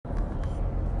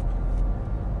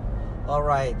All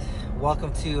right,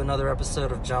 welcome to another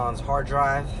episode of John's Hard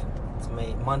Drive. It's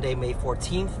Monday, May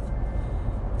 14th.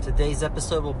 Today's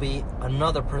episode will be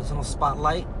another personal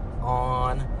spotlight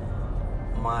on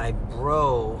my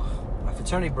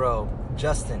fraternity bro,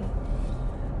 Justin,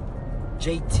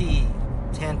 JT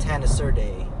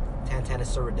Tantaniserde.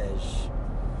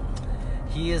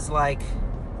 He is like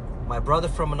my brother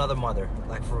from another mother,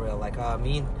 like for real. Like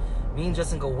me and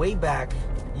Justin go way back,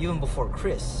 even before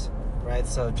Chris. Right,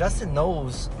 so Justin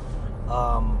knows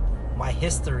my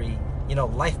history,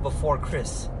 life before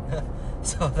Chris.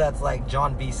 So that's like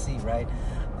John BC, right?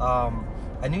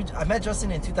 I met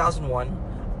Justin in 2001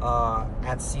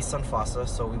 at CSUN FASA.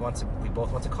 So we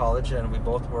both went to college, and we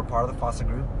both were part of the FASA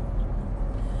group.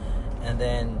 And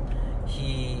then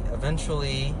he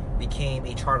eventually became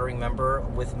a chartering member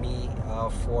with me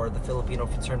for the Filipino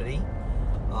fraternity,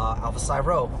 Alpha Psi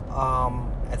Rho,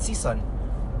 at CSUN.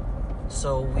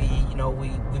 So we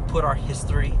put our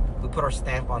history, we put our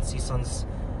stamp on CSUN's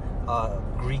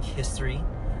Greek history.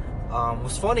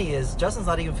 What's funny is Justin's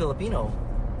not even Filipino.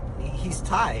 He's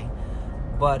Thai,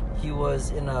 but he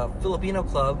was in a Filipino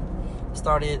club,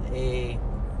 started a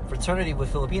fraternity with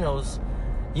Filipinos.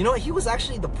 He was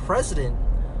actually the president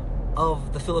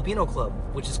of the Filipino club,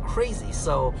 which is crazy.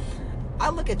 So I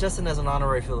look at Justin as an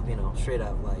honorary Filipino, straight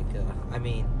up. Like,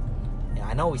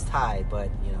 I know he's Thai, but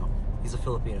he's a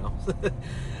Filipino.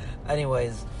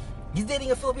 Anyways, he's dating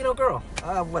a Filipino girl.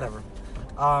 Whatever.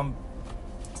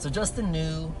 So Justin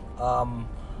knew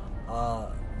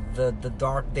the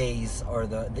dark days, or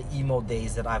the emo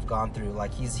days that I've gone through.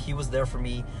 Like he was there for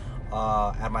me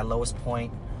at my lowest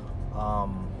point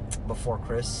before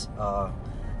Chris.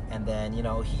 And then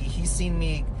he's seen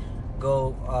me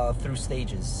go through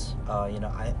stages.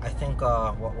 I think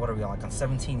what are we on? Like on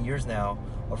 17 years now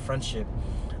of friendship.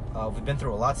 We've been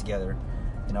through a lot together.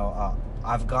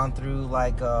 I've gone through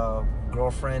like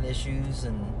girlfriend issues,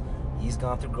 and he's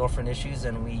gone through girlfriend issues,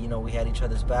 and we had each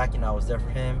other's back. I was there for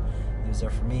him, he was there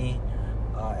for me,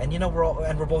 and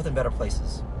we're both in better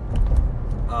places.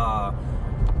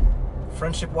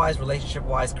 Friendship-wise,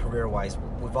 relationship-wise, career-wise,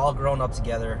 we've all grown up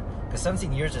together. Because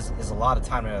 17 years is a lot of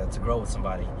time to grow with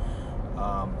somebody.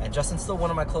 And Justin's still one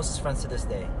of my closest friends to this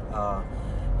day.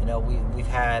 We've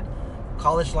had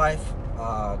college life,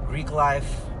 Greek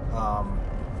life,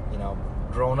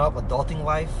 growing up, adulting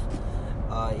life.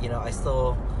 I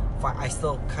still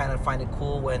kind of find it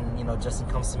cool when Justin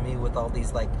comes to me with all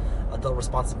these like adult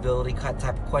responsibility type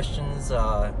of questions.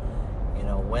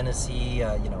 When is he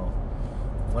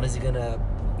gonna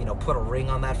put a ring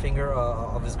on that finger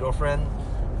of his girlfriend?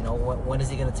 When is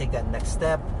he gonna take that next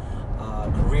step?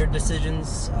 Career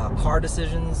decisions, car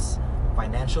decisions,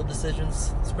 financial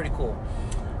decisions. It's pretty cool.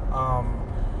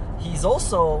 He's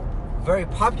also very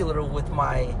popular with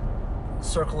my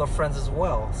circle of friends as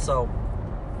well. So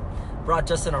brought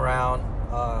Justin around.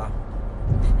 I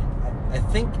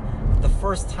think the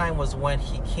first time was when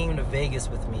he came to Vegas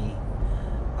with me,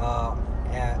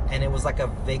 and it was like a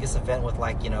Vegas event with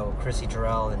like Chrissy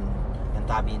Jarrell and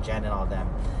Tabi and Jan and all them.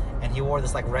 And he wore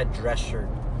this like red dress shirt,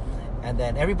 and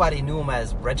then everybody knew him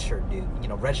as Red Shirt Dude,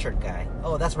 Red Shirt guy.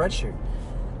 Oh, that's Red Shirt.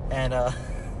 And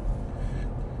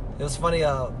it was funny.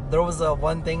 There was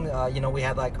one thing. We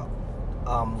had like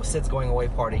Sid's going away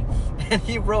party, and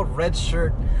he wrote Red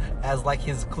Shirt as like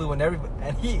his clue,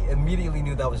 and he immediately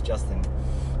knew that was Justin.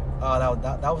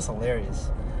 That was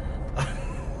hilarious.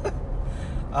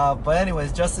 But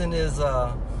anyways, Justin is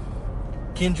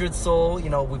kindred soul.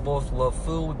 We both love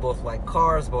food, we both like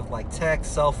cars, both like tech,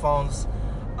 cell phones.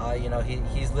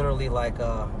 He's literally like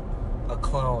a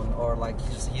clone, or like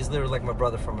he's literally like my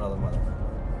brother from another mother.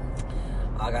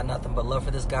 I got nothing but love for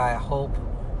this guy. I hope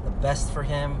the best for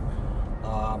him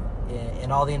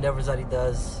in all the endeavors that he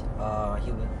does.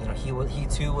 He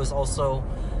too was also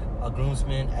a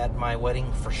groomsman at my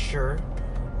wedding for sure.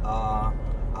 I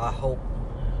hope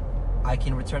I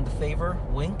can return the favor.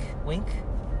 Wink, wink.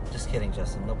 Just kidding,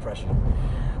 Justin. No pressure.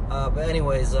 But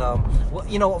anyways,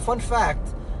 fun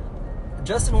fact: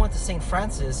 Justin went to St.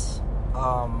 Francis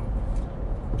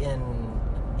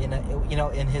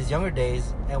in his younger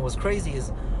days, and what's crazy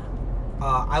is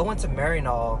I went to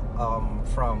Maryknoll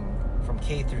from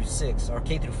K through 6 or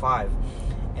K through 5,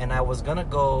 and I was gonna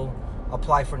go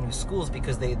apply for new schools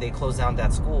because they closed down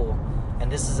that school,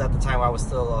 and this is at the time I was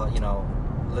still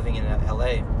living in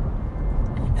LA,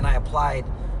 and I applied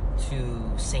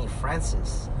to St.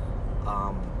 Francis,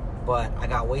 but I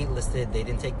got waitlisted. They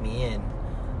didn't take me in.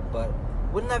 But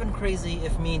wouldn't that have been crazy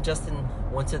if me and Justin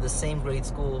went to the same grade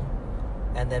school,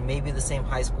 and then maybe the same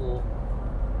high school,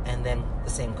 and then the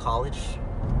same college?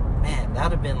 Man, that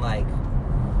would have been like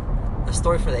a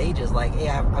story for the ages. Like, hey,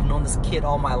 I've known this kid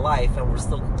all my life, and we're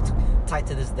still tight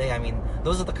to this day. I mean,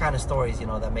 those are the kind of stories, you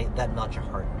know, that melt your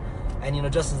heart. And, you know,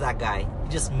 Justin's that guy. He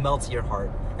just melts your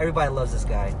heart. Everybody loves this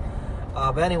guy.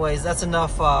 But anyways, that's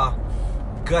enough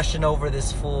gushing over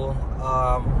this fool.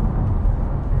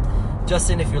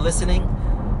 Justin, if you're listening,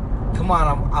 come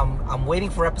on. I'm waiting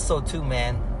for episode 2,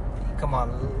 man. Come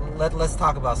on, let's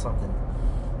talk about something.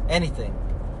 Anything.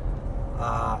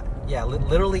 Yeah,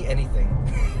 literally anything.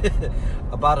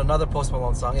 About another Post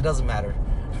Malone song. It doesn't matter.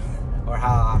 Or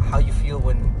how you feel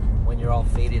when you're all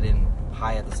faded and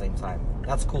high at the same time.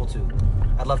 That's cool too.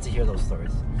 I'd love to hear those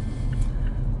stories.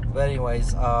 But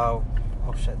anyways, oh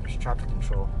shit, there's traffic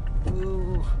control.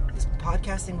 Ooh, is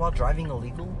podcasting while driving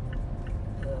illegal?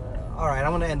 All right,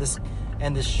 I'm gonna end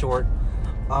this short.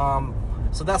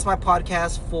 So that's my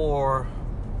podcast for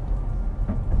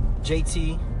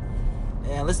JT,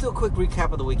 and let's do a quick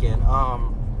recap of the weekend.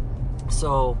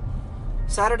 So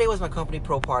Saturday was my company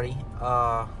pro party.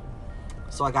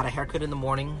 So I got a haircut in the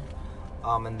morning,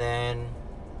 and then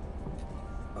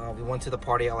we went to the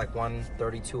party at like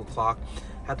 1:30, 2 o'clock.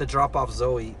 Had to drop off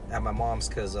Zoe at my mom's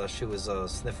because she was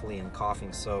sniffly and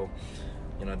coughing. So,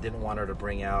 you know, didn't want her to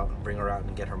bring her out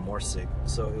and get her more sick.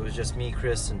 So it was just me,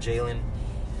 Chris, and Jalen.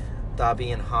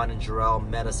 Dabi and Han and Jarrell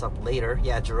met us up later.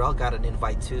 Yeah, Jarrell got an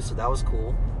invite too, so that was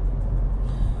cool.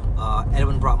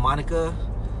 Edwin brought Monica,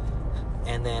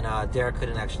 and then Derek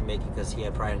couldn't actually make it because he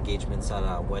had prior engagements at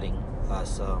a wedding.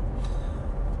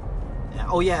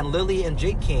 Oh yeah, and Lily and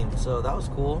Jake came, so that was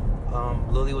cool.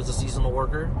 Lily was a seasonal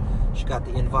worker. She got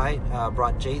the invite,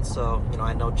 brought Jade, so, you know,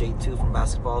 I know Jade too from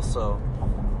basketball, so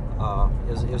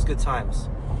it was good times.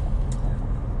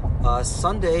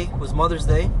 Sunday was Mother's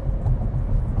Day.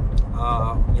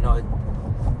 You know,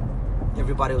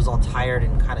 everybody was all tired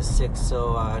and kind of sick,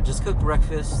 so just cooked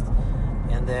breakfast,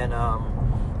 and then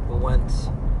we went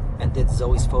and did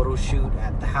Zoe's photo shoot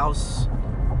at the house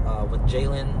with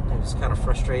Jalen. It was kind of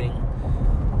frustrating.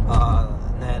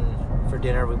 And then for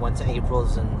dinner we went to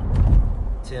April's and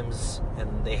Tim's,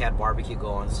 and they had barbecue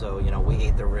going, so, you know, we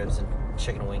ate their ribs and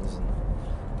chicken wings and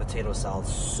potato salad.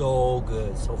 So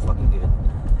good, so fucking good.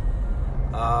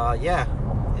 Yeah,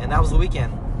 and that was the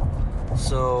weekend.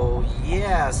 So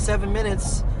yeah, 7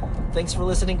 minutes. Thanks for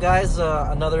listening, guys.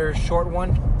 Another short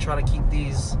one. Trying to keep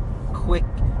these quick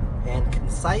and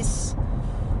concise.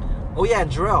 Oh yeah,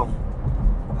 and Jarrell,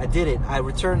 I did it. I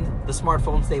returned the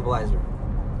smartphone stabilizer.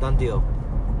 Done deal.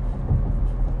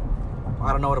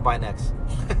 I don't know what to buy next.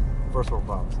 First world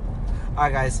problems.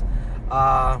 Alright, guys.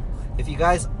 If you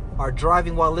guys are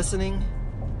driving while listening,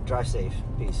 drive safe.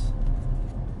 Peace.